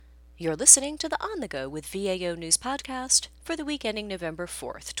You're listening to the On the Go with VAO News podcast for the week ending November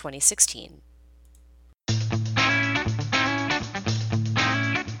 4th, 2016.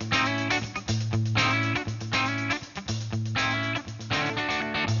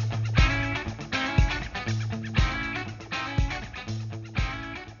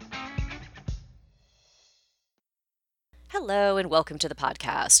 Hello and welcome to the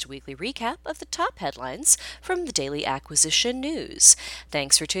podcast, weekly recap of the top headlines from the Daily Acquisition News.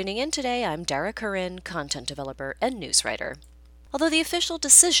 Thanks for tuning in today. I'm Dara Curran, content developer and news writer. Although the official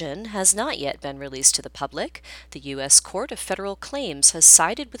decision has not yet been released to the public, the U.S. Court of Federal Claims has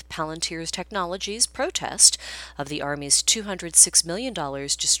sided with Palantir Technologies' protest of the Army's $206 million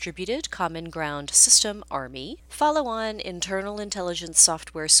Distributed Common Ground System Army follow-on Internal Intelligence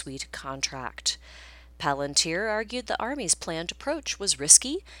Software Suite contract. Palantir argued the Army's planned approach was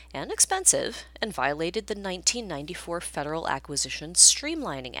risky and expensive and violated the 1994 Federal Acquisition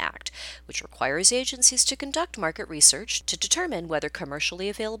Streamlining Act, which requires agencies to conduct market research to determine whether commercially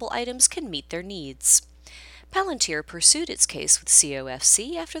available items can meet their needs. Palantir pursued its case with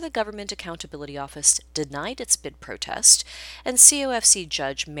COFC after the Government Accountability Office denied its bid protest, and COFC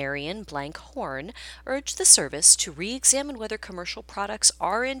Judge Marion Blank Horn urged the service to re-examine whether commercial products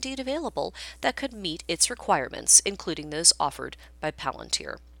are indeed available that could meet its requirements, including those offered by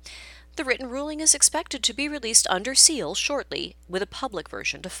Palantir. The written ruling is expected to be released under seal shortly, with a public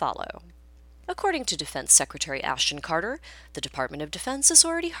version to follow. According to Defense Secretary Ashton Carter, the Department of Defense is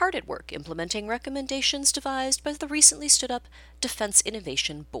already hard at work implementing recommendations devised by the recently stood-up Defense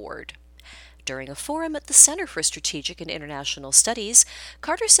Innovation Board. During a forum at the Center for Strategic and International Studies,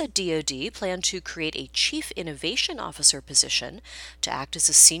 Carter said DoD planned to create a Chief Innovation Officer position to act as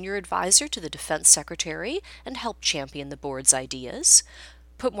a senior advisor to the Defense Secretary and help champion the board's ideas,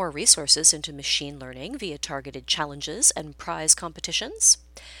 put more resources into machine learning via targeted challenges and prize competitions,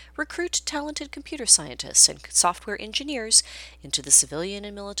 recruit talented computer scientists and software engineers into the civilian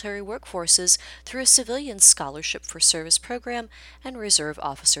and military workforces through a Civilian Scholarship for Service program and Reserve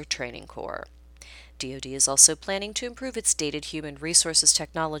Officer Training Corps. DoD is also planning to improve its dated human resources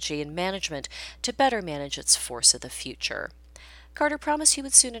technology and management to better manage its force of the future. Carter promised he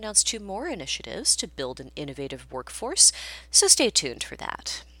would soon announce 2 more initiatives to build an innovative workforce, so stay tuned for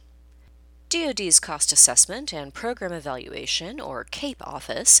that. DoD's Cost Assessment and Program Evaluation, or CAPE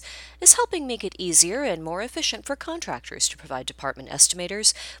office, is helping make it easier and more efficient for contractors to provide department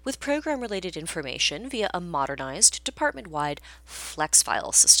estimators with program-related information via a modernized, department-wide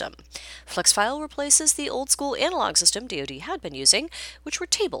FlexFile system. FlexFile replaces the old-school analog system DoD had been using, which were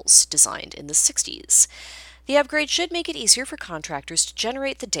tables designed in the 60s. The upgrade should make it easier for contractors to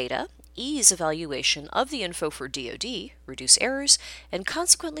generate the data, ease evaluation of the info for DoD, reduce errors, and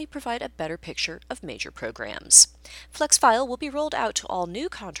consequently provide a better picture of major programs. FlexFile will be rolled out to all new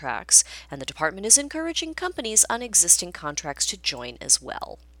contracts, and the department is encouraging companies on existing contracts to join as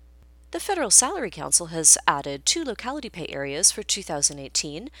well. The Federal Salary Council has added 2 locality pay areas for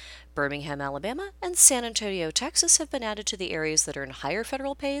 2018. Birmingham, Alabama, and San Antonio, Texas have been added to the areas that earn higher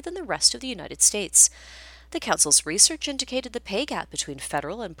federal pay than the rest of the United States. The Council's research indicated the pay gap between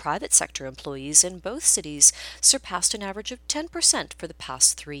federal and private sector employees in both cities surpassed an average of 10% for the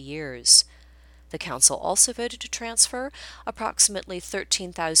past 3 years. The Council also voted to transfer approximately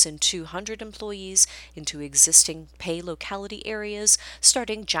 13,200 employees into existing pay locality areas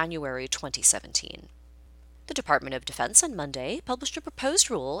starting January 2017. The Department of Defense on Monday published a proposed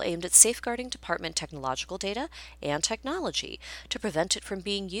rule aimed at safeguarding department technological data and technology to prevent it from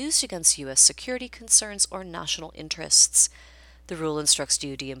being used against U.S. security concerns or national interests. The rule instructs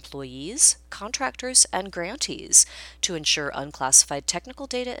DoD employees, contractors, and grantees to ensure unclassified technical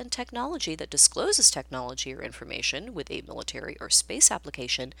data and technology that discloses technology or information with a military or space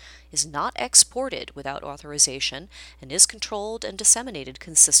application is not exported without authorization and is controlled and disseminated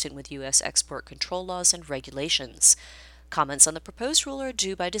consistent with U.S. export control laws and regulations. Comments on the proposed rule are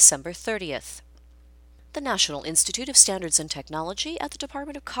due by December 30th. The National Institute of Standards and Technology at the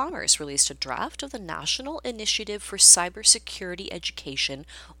Department of Commerce released a draft of the National Initiative for Cybersecurity Education,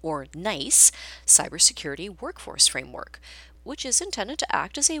 or NICE, Cybersecurity Workforce Framework, which is intended to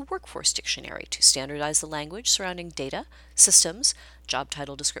act as a workforce dictionary to standardize the language surrounding data, systems, job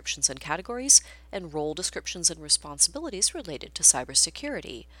title descriptions and categories, and role descriptions and responsibilities related to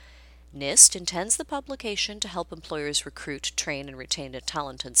cybersecurity. NIST intends the publication to help employers recruit, train, and retain a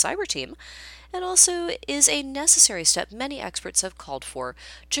talented cyber team, and also is a necessary step many experts have called for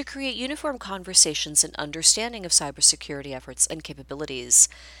to create uniform conversations and understanding of cybersecurity efforts and capabilities.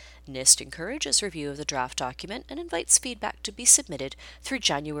 NIST encourages review of the draft document and invites feedback to be submitted through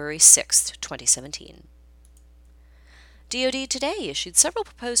January 6, 2017. DoD today issued several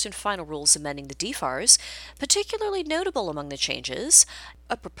proposed and final rules amending the DFARS. Particularly notable among the changes,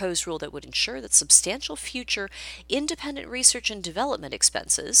 a proposed rule that would ensure that substantial future independent research and development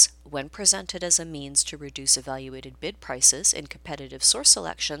expenses, when presented as a means to reduce evaluated bid prices in competitive source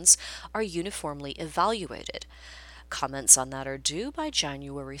selections, are uniformly evaluated. Comments on that are due by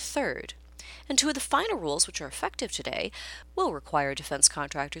January 3rd. And two of the final rules, which are effective today, will require defense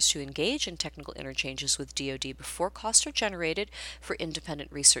contractors to engage in technical interchanges with DoD before costs are generated for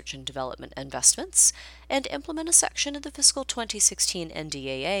independent research and development investments, and implement a section of the fiscal 2016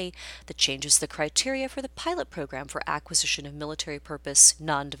 NDAA that changes the criteria for the pilot program for acquisition of military purpose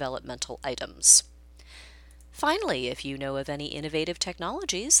non-developmental items. Finally, if you know of any innovative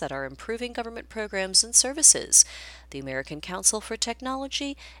technologies that are improving government programs and services, the American Council for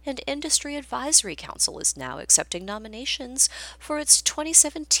Technology and Industry Advisory Council is now accepting nominations for its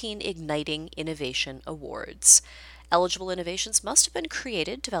 2017 Igniting Innovation Awards. Eligible innovations must have been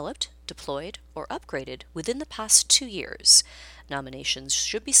created, developed, deployed, or upgraded within the past 2 years. Nominations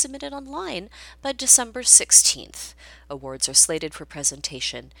should be submitted online by December 16th. Awards are slated for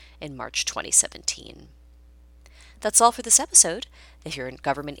presentation in March 2017. That's all for this episode. If you're a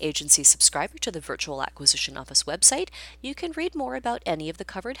government agency subscriber to the Virtual Acquisition Office website, you can read more about any of the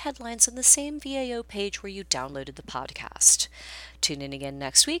covered headlines on the same VAO page where you downloaded the podcast. Tune in again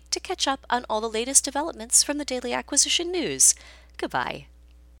next week to catch up on all the latest developments from the Daily Acquisition News. Goodbye.